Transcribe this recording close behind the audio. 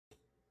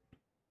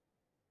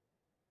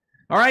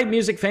All right,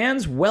 music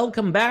fans,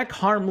 welcome back.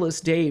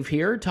 Harmless Dave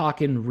here,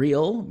 talking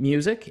real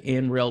music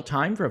in real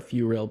time for a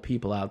few real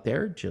people out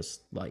there,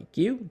 just like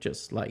you,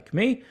 just like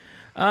me.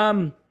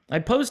 I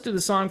posted a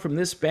song from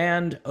this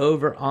band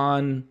over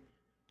on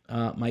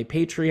my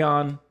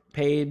Patreon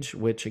page,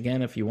 which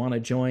again, if you want to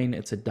join,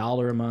 it's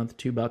 $1 a month,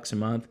 $2 a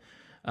month.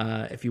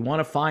 If you want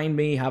to find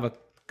me, have a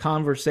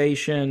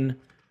conversation,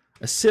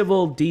 a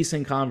civil,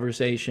 decent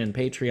conversation,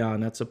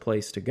 Patreon, that's a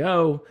place to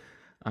go.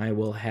 I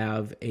will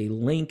have a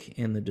link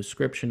in the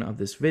description of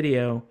this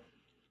video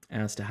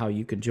as to how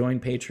you can join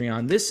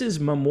Patreon. This is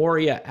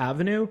Memoria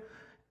Avenue,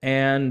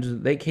 and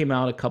they came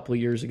out a couple of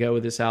years ago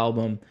with this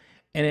album,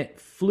 and it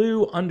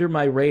flew under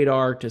my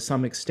radar to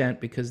some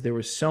extent because there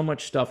was so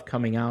much stuff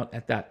coming out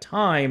at that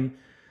time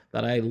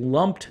that I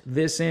lumped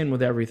this in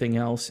with everything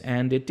else,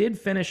 and it did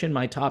finish in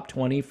my top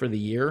 20 for the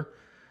year.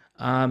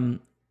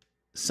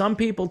 Some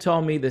people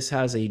tell me this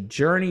has a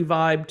Journey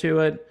vibe to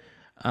it.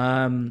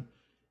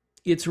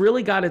 It's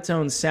really got its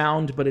own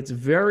sound, but it's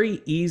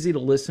very easy to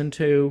listen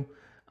to.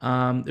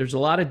 There's a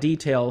lot of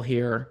detail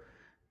here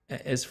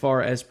as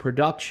far as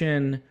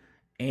production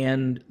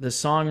and the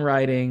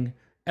songwriting.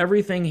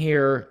 Everything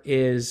here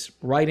is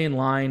right in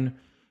line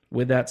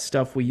with that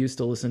stuff we used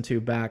to listen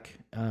to back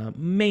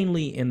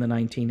mainly in the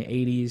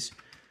 1980s.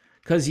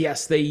 Because,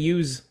 yes, they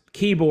use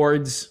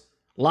keyboards,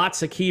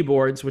 lots of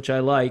keyboards, which I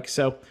like.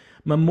 So,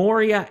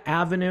 Memoria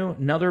Avenue,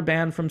 another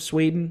band from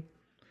Sweden.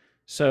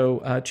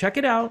 So, check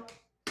it out.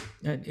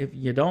 If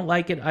you don't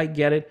like it, I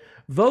get it.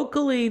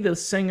 Vocally, the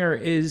singer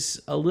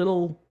is a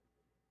little,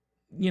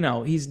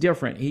 he's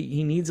different.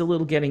 He needs a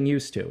little getting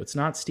used to. It's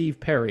not Steve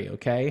Perry,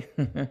 okay?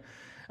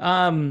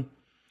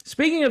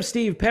 Speaking of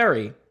Steve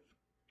Perry,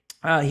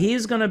 he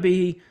is going to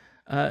be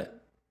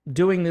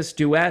doing this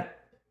duet.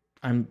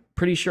 I'm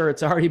pretty sure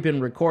it's already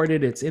been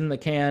recorded. It's in the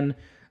can.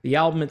 The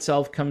album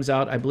itself comes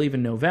out, I believe,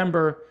 in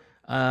November.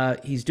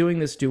 He's doing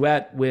this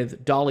duet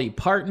with Dolly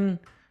Parton,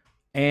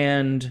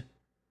 and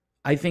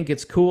I think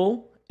it's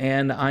cool,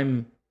 and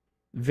I'm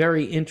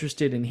very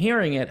interested in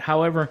hearing it.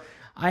 However,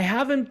 I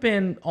haven't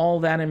been all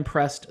that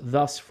impressed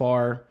thus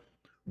far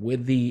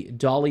with the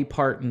Dolly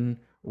Parton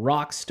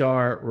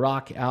Rockstar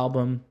rock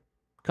album.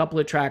 A couple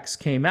of tracks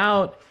came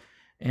out,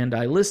 and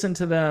I listened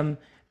to them,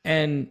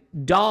 and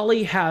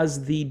Dolly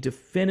has the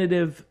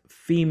definitive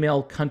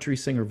female country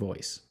singer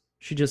voice.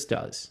 She just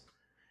does.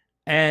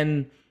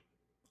 And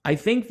I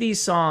think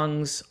these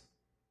songs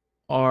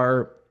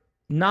are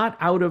not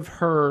out of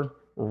her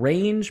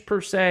range per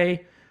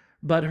se,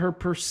 but her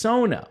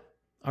persona,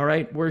 all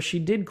right, where she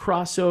did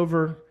cross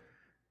over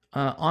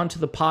onto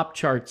the pop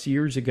charts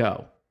years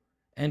ago.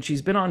 And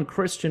she's been on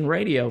Christian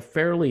radio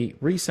fairly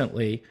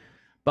recently,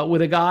 but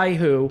with a guy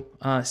who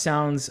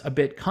sounds a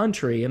bit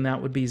country, and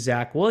that would be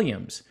Zach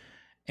Williams.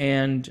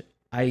 And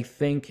I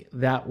think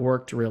that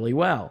worked really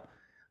well.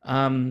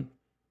 I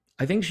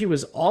think she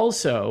was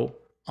also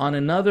on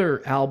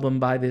another album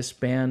by this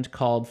band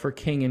called For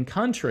King and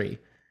Country,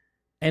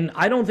 and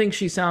I don't think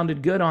she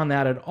sounded good on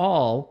that at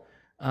all.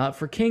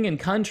 For King and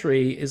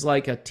Country is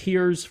like a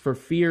Tears for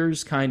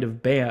Fears kind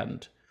of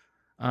band.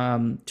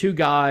 Two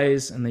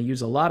guys, and they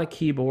use a lot of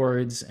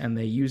keyboards, and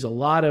they use a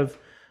lot of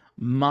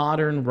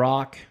modern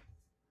rock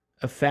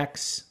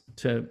effects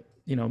to,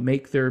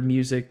 make their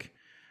music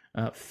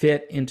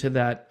fit into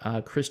that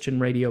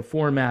Christian radio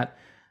format.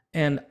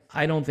 And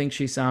I don't think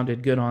she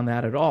sounded good on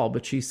that at all,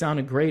 but she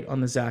sounded great on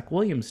the Zach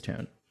Williams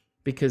tune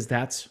because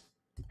that's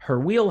her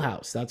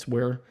wheelhouse. That's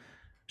where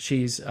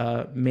she's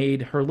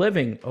made her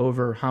living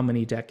over how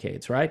many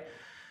decades, right?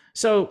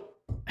 So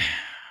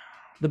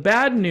the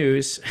bad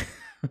news,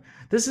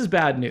 this is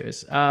bad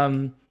news.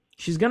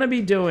 She's going to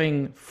be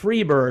doing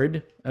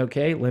Freebird,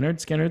 okay,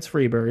 Lynyrd Skynyrd's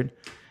Freebird,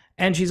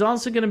 and she's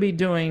also going to be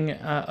doing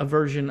a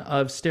version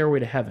of Stairway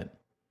to Heaven.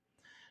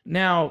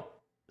 Now,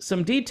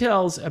 some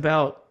details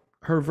about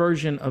her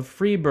version of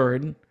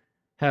Freebird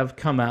have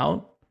come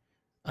out,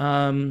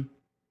 and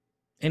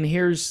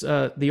here's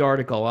the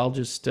article. I'll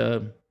just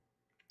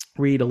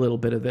read a little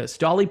bit of this.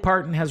 Dolly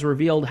Parton has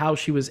revealed how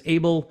she was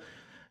able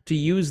to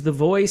use the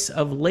voice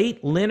of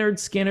late Lynyrd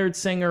Skynyrd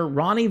singer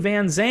Ronnie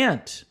Van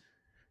Zant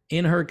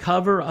in her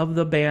cover of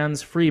the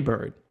band's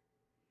Freebird.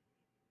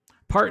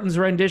 Parton's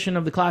rendition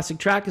of the classic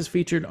track is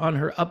featured on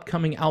her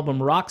upcoming album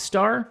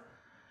Rockstar.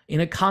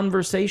 In a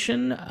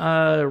conversation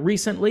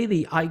recently,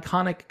 the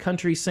iconic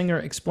country singer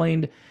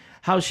explained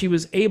how she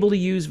was able to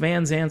use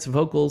Van Zant's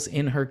vocals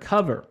in her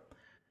cover.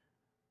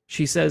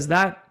 She says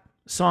that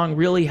song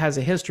really has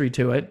a history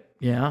to it.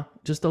 Yeah,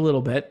 just a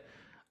little bit.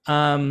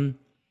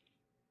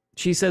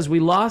 She says, we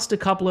lost a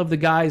couple of the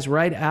guys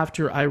right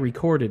after I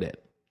recorded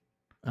it.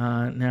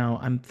 Now,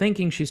 I'm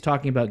thinking she's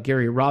talking about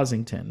Gary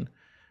Rosington,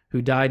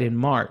 who died in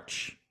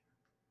March.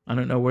 I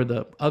don't know where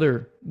the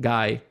other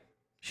guy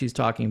she's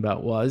talking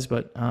about was,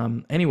 but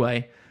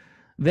anyway.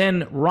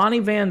 Then Ronnie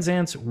Van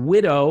Zant's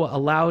widow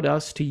allowed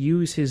us to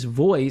use his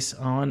voice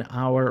on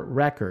our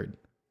record.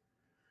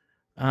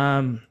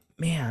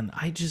 Man,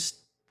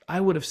 I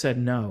would have said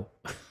no.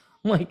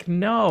 Like,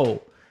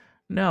 no.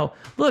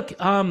 Look,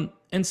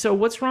 and so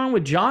what's wrong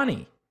with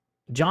Johnny?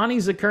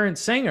 Johnny's the current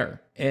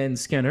singer in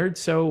Skynyrd,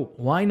 so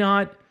why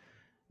not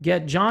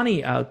get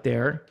Johnny out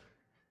there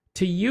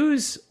to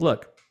use...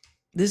 Look,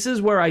 this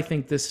is where I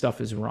think this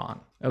stuff is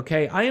wrong,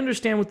 okay? I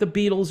understand what the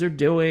Beatles are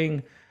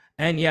doing,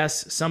 and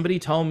yes, somebody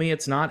told me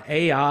it's not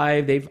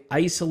AI. They've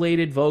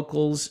isolated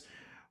vocals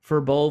for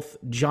both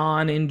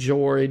John and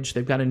George.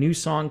 They've got a new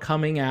song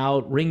coming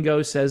out.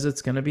 Ringo says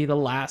it's going to be the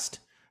last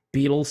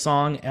Beatles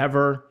song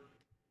ever.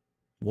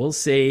 We'll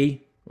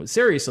see.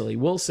 Seriously,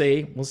 we'll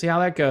see. We'll see how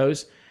that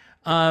goes.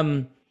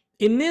 In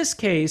this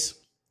case,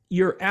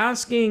 you're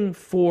asking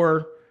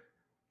for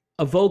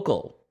a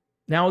vocal.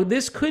 Now,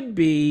 this could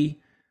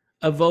be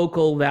a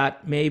vocal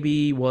that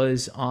maybe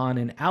was on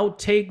an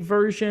outtake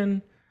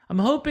version. I'm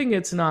hoping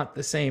it's not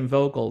the same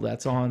vocal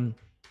that's on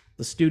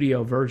the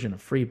studio version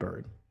of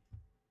Freebird.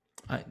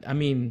 I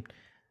mean,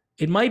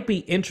 it might be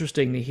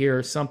interesting to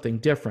hear something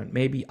different,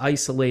 maybe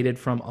isolated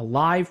from a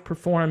live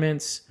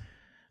performance,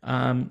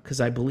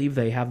 because I believe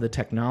they have the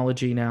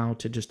technology now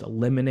to just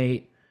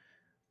eliminate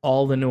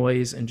all the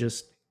noise and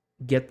just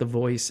get the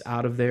voice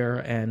out of there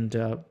and,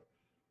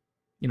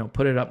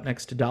 put it up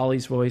next to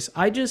Dolly's voice.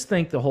 I just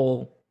think the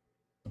whole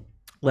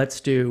let's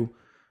do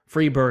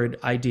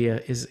Freebird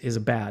idea is a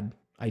bad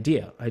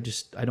idea. I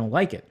don't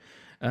like it.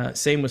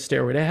 Same with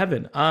Stairway to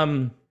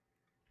Heaven.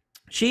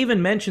 She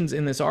even mentions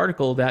in this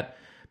article that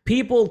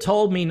people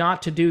told me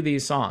not to do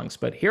these songs,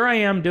 but here I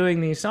am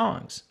doing these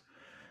songs.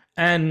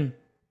 And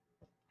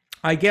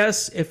I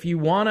guess if you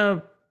want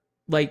to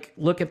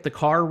look at the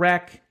car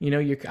wreck,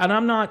 and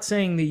I'm not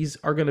saying these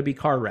are going to be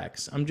car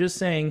wrecks. I'm just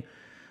saying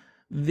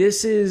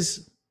this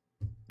is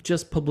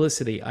just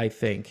publicity, I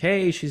think.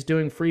 Hey, she's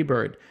doing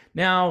Freebird.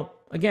 Now,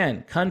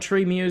 again,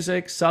 country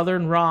music,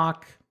 Southern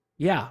rock.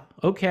 Yeah,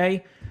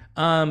 okay.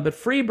 But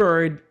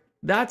Freebird,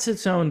 that's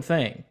its own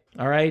thing.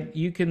 All right.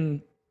 You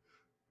can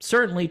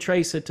certainly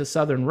trace it to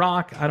Southern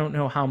rock. I don't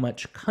know how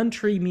much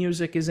country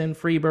music is in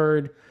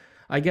Freebird.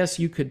 I guess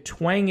you could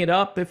twang it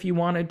up if you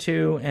wanted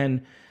to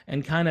and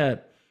kind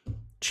of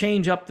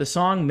change up the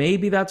song.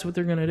 Maybe that's what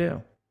they're going to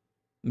do.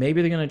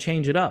 Maybe they're going to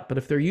change it up. But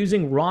if they're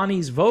using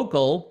Ronnie's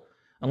vocal,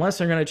 unless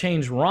they're going to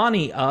change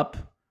Ronnie up,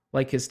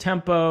 like his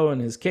tempo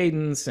and his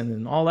cadence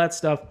and all that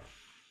stuff,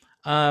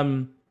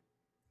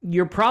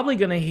 you're probably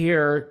going to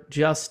hear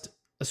just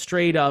a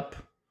straight up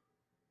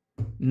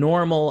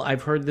normal,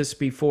 I've heard this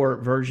before,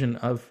 version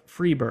of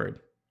Freebird.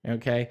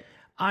 Okay.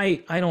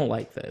 I don't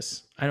like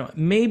this.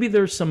 Maybe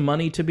there's some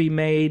money to be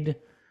made,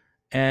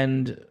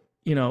 and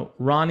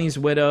Ronnie's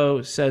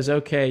widow says,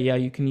 okay, yeah,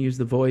 you can use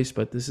the voice,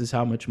 but this is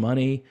how much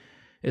money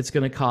it's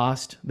going to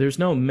cost. There's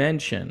no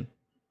mention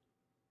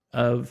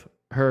of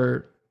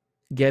her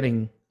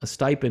getting a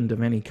stipend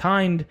of any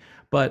kind,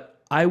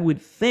 but I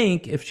would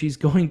think if she's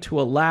going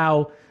to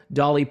allow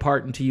Dolly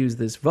Parton to use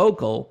this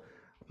vocal,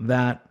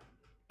 that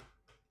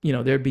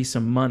there'd be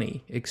some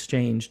money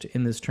exchanged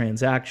in this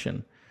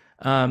transaction.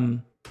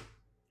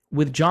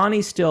 With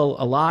Johnny still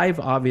alive,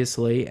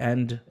 obviously,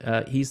 and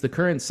he's the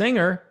current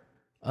singer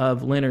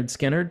of Lynyrd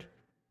Skynyrd,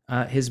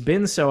 has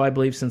been so, I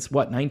believe, since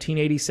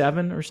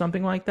 1987 or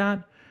something like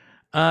that.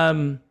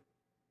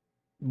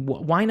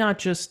 Why not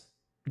just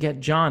get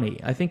Johnny?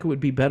 I think it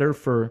would be better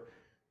for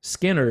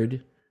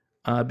Skynyrd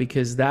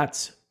because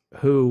that's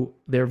who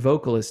their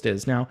vocalist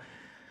is. Now,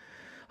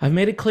 I've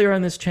made it clear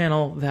on this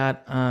channel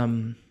that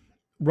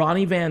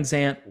Ronnie Van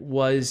Zant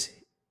was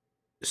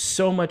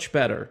so much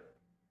better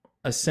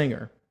a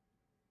singer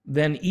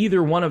than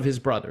either one of his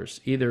brothers,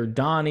 either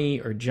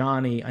Donnie or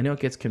Johnny. I know it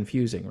gets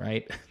confusing,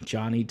 right?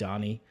 Johnny,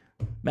 Donnie.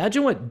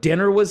 Imagine what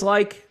dinner was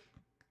like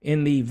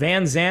in the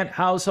Van Zant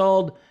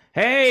household.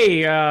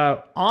 Hey,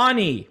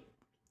 Ani,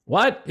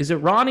 what? Is it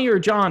Ronnie or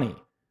Johnny?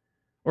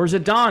 Or is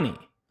it Donnie?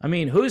 I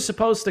mean, who's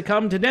supposed to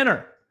come to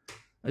dinner?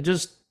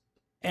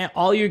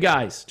 All you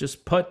guys,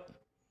 just put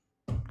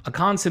a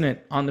consonant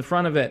on the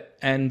front of it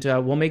and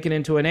we'll make it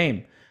into a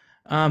name.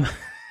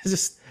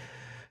 It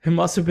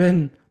must have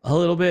been a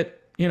little bit,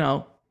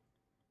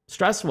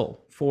 stressful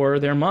for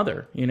their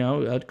mother,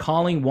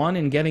 calling one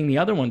and getting the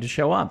other one to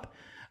show up.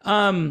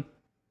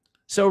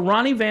 So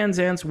Ronnie Van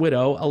Zant's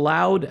widow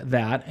allowed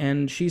that,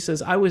 and she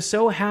says, I was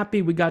so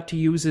happy we got to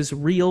use his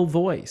real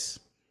voice.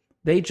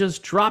 They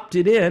just dropped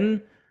it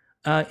in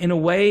a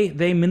way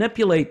they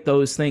manipulate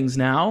those things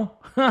now.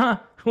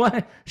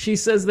 What? She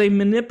says they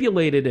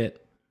manipulated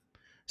it.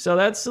 So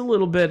that's a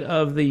little bit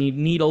of the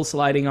needle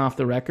sliding off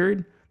the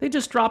record. They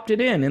just dropped it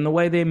in the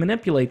way they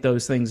manipulate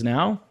those things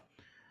now.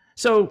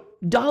 So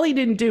Dolly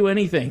didn't do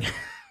anything.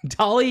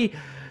 Dolly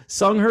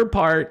sung her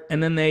part,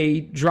 and then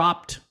they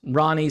dropped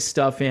Ronnie's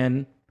stuff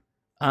in.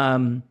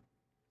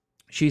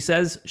 She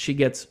says she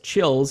gets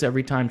chills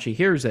every time she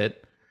hears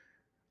it.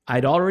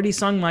 I'd already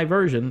sung my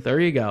version. There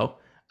you go.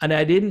 And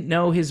I didn't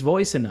know his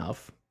voice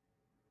enough.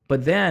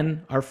 But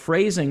then our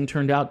phrasing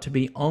turned out to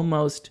be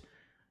almost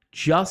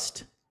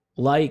just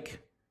like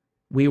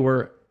we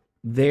were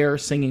there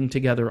singing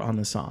together on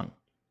the song.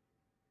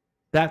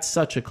 That's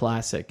such a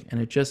classic, and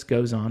it just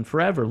goes on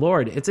forever.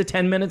 Lord, it's a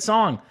 10-minute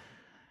song.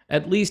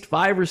 At least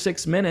 5 or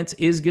 6 minutes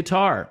is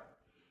guitar.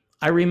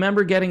 I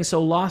remember getting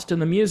so lost in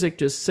the music,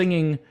 just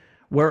singing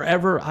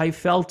wherever I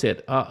felt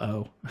it.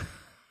 Uh-oh.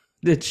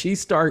 Did she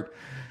start?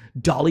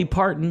 Dolly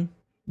Parton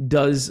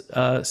does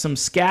some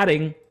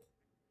scatting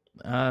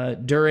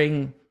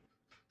during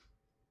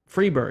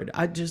Freebird.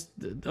 I just,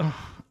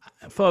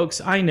 folks,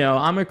 I know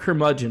I'm a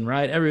curmudgeon,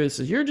 right? Everybody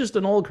says, you're just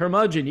an old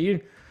curmudgeon.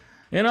 You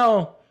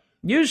know,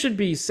 you should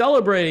be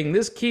celebrating.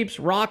 This keeps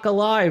rock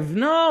alive.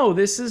 No,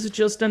 this is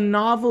just a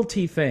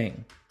novelty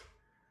thing.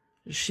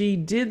 She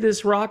did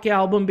this rock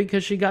album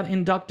because she got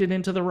inducted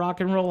into the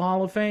Rock and Roll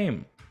Hall of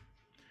Fame.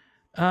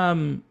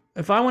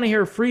 If I want to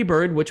hear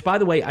Freebird, which, by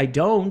the way, I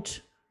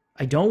don't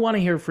want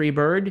to hear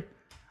Freebird.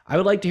 I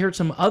would like to hear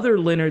some other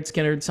Lynyrd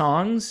Skynyrd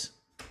songs.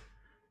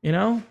 You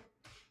know?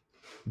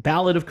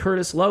 Ballad of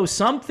Curtis Lowe.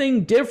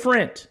 Something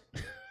different.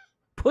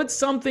 Put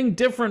something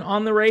different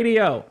on the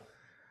radio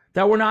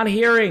that we're not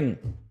hearing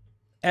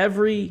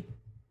every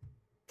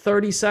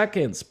 30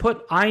 seconds.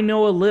 Put I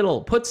Know a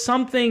Little. Put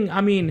something,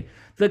 I mean,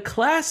 the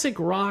classic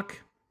rock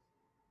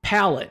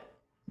palette,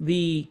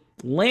 the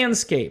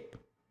landscape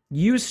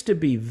used to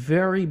be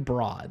very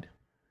broad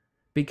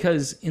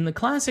because in the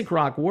classic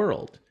rock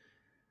world,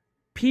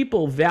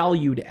 people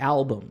valued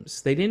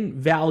albums. They didn't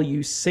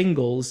value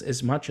singles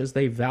as much as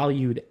they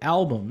valued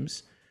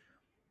albums.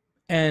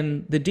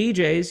 And the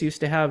DJs used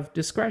to have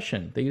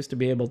discretion. They used to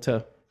be able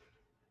to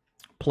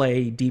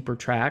play deeper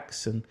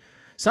tracks, and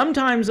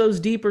sometimes those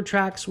deeper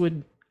tracks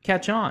would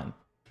catch on,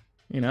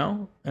 you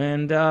know?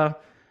 And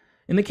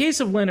in the case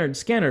of Lynyrd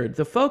Skynyrd,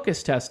 the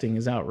focus testing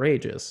is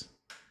outrageous.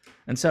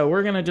 And so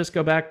we're going to just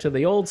go back to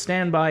the old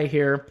standby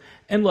here.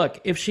 And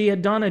look, if she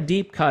had done a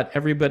deep cut,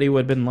 everybody would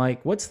have been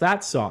like, what's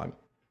that song?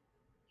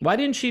 Why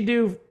didn't she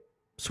do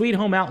Sweet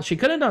Home Alabama? She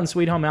could have done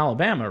Sweet Home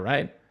Alabama,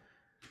 right?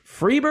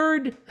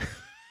 Freebird?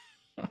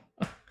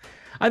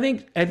 I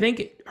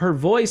think her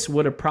voice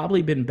would have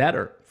probably been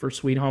better for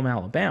Sweet Home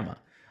Alabama.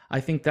 I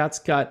think that's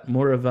got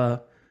more of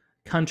a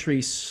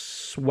country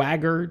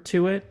swagger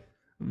to it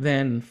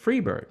than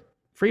Freebird.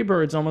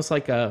 Freebird's almost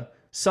like a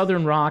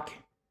southern rock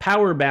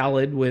power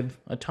ballad with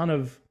a ton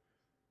of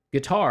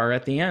guitar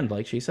at the end,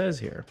 like she says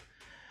here.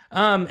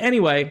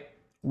 Anyway,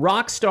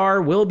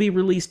 Rockstar will be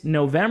released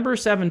November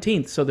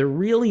 17th, so they're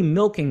really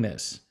milking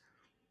this.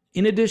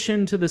 In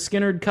addition to the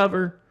Skynyrd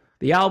cover,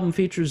 the album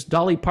features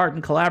Dolly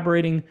Parton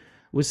collaborating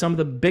with some of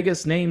the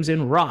biggest names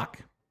in rock.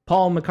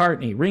 Paul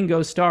McCartney,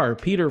 Ringo Starr,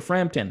 Peter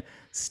Frampton,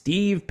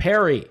 Steve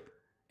Perry,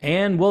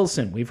 Ann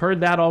Wilson. We've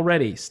heard that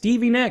already.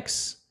 Stevie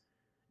Nicks,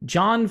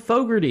 John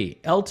Fogerty,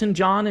 Elton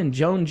John, and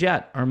Joan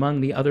Jett are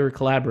among the other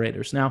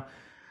collaborators. Now,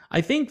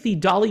 I think the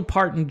Dolly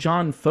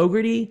Parton-John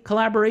Fogerty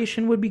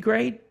collaboration would be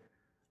great.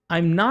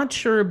 I'm not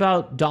sure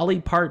about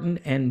Dolly Parton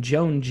and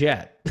Joan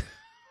Jett.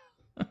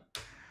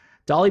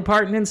 Dolly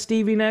Parton and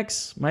Stevie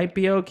Nicks might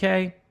be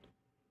okay.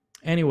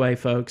 Anyway,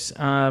 folks,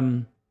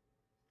 I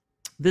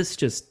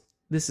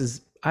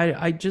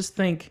just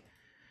think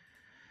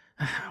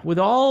with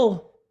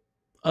all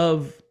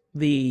of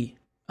the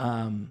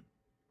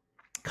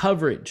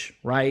coverage,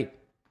 right,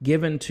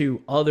 given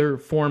to other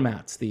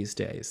formats these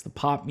days, the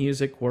pop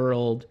music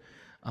world,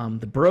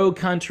 the bro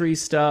country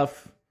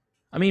stuff.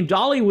 I mean,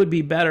 Dolly would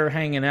be better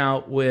hanging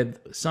out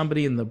with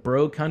somebody in the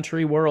bro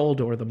country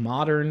world or the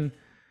modern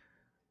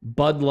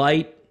Bud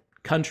Light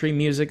country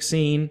music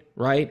scene,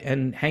 right?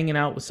 And hanging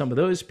out with some of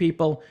those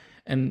people.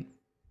 And,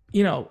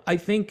 you know, I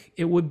think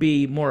it would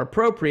be more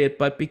appropriate,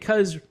 but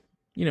because,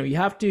 you know, you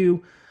have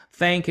to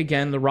thank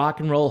again the Rock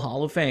and Roll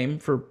Hall of Fame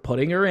for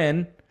putting her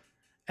in.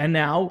 And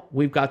now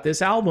we've got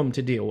this album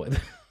to deal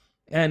with.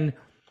 And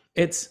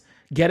it's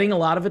getting a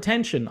lot of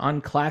attention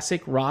on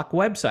classic rock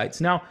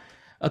websites. Now,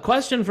 a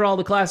question for all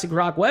the classic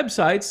rock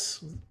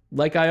websites,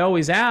 like I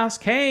always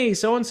ask, hey,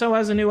 so-and-so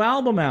has a new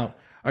album out.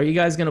 Are you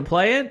guys going to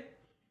play it?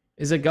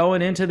 Is it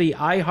going into the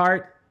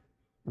iHeart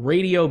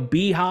Radio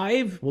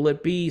Beehive? Will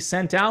it be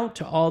sent out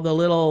to all the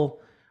little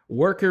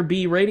worker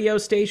bee radio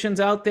stations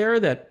out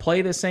there that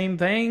play the same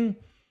thing?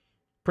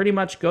 Pretty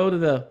much go to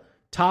the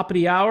top of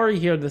the hour, you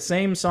hear the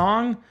same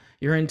song.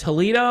 You're in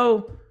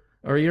Toledo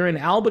or you're in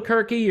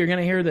Albuquerque, you're going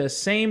to hear the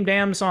same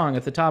damn song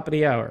at the top of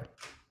the hour.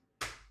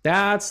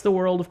 That's the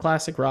world of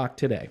classic rock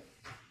today.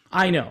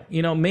 I know,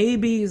 you know,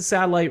 maybe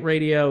satellite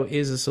radio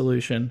is a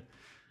solution.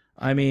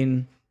 I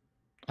mean,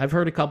 I've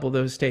heard a couple of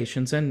those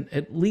stations, and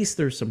at least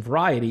there's some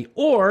variety.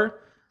 Or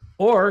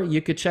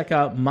you could check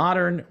out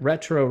Modern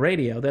Retro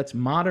Radio. That's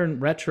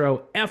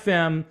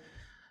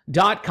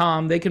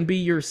modernretrofm.com. They can be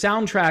your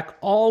soundtrack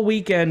all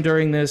weekend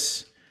during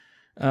this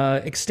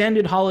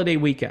extended holiday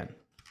weekend.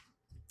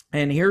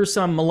 And here's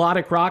some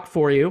melodic rock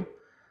for you.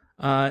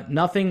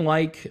 Nothing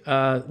like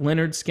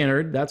Lynyrd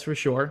Skynyrd, that's for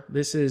sure.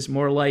 This is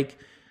more like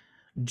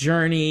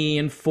Journey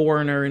and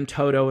Foreigner and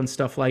Toto and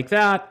stuff like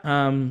that.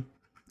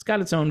 It's got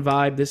its own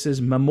vibe. This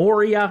is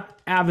Memoria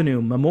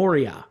Avenue.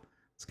 Memoria.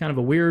 It's kind of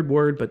a weird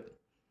word, but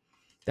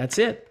that's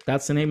it.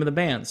 That's the name of the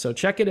band. So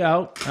check it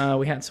out.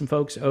 We had some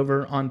folks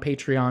over on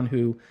Patreon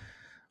who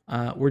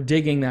were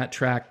digging that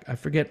track. I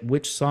forget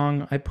which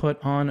song I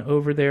put on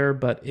over there,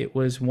 but it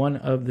was one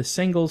of the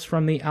singles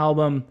from the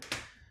album.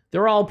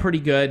 They're all pretty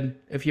good.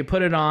 If you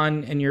put it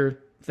on and you're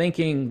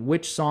thinking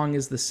which song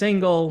is the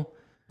single,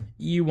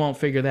 you won't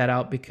figure that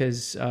out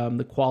because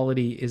the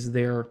quality is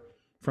there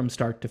from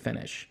start to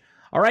finish.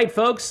 All right,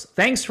 folks,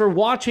 thanks for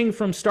watching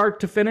from start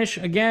to finish.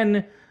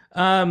 Again,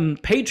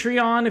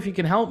 Patreon, if you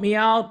can help me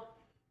out,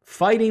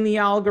 fighting the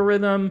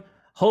algorithm,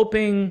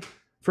 hoping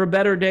for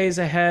better days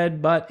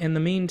ahead. But in the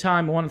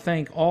meantime, I want to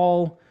thank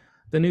all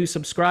the new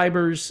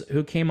subscribers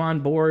who came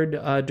on board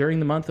during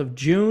the month of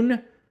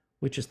June,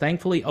 which is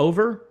thankfully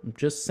over. I'm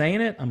just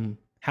saying it. I'm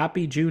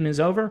happy June is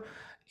over.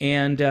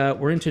 And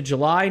we're into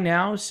July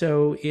now.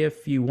 So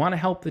if you want to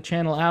help the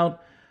channel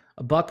out,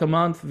 $1 a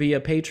month via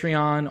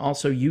Patreon,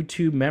 also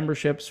YouTube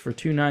memberships for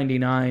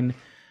 $2.99,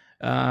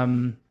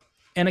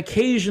 and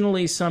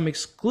occasionally some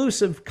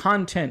exclusive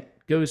content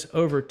goes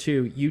over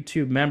to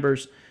YouTube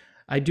members.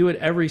 I do it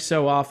every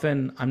so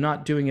often. I'm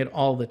not doing it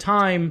all the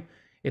time.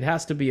 It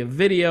has to be a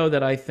video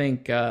that I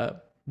think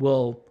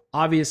will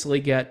obviously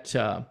get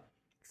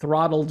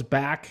throttled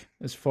back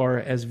as far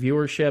as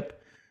viewership.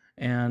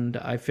 And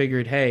I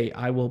figured, hey,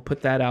 I will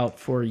put that out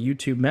for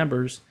YouTube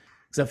members.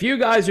 So if you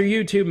guys are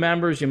YouTube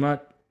members,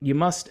 you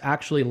must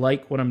actually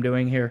like what I'm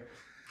doing here.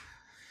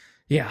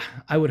 Yeah,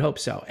 I would hope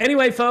so.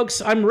 Anyway,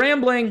 folks, I'm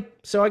rambling,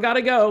 so I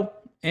gotta go.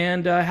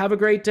 And have a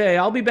great day.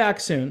 I'll be back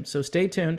soon, so stay tuned.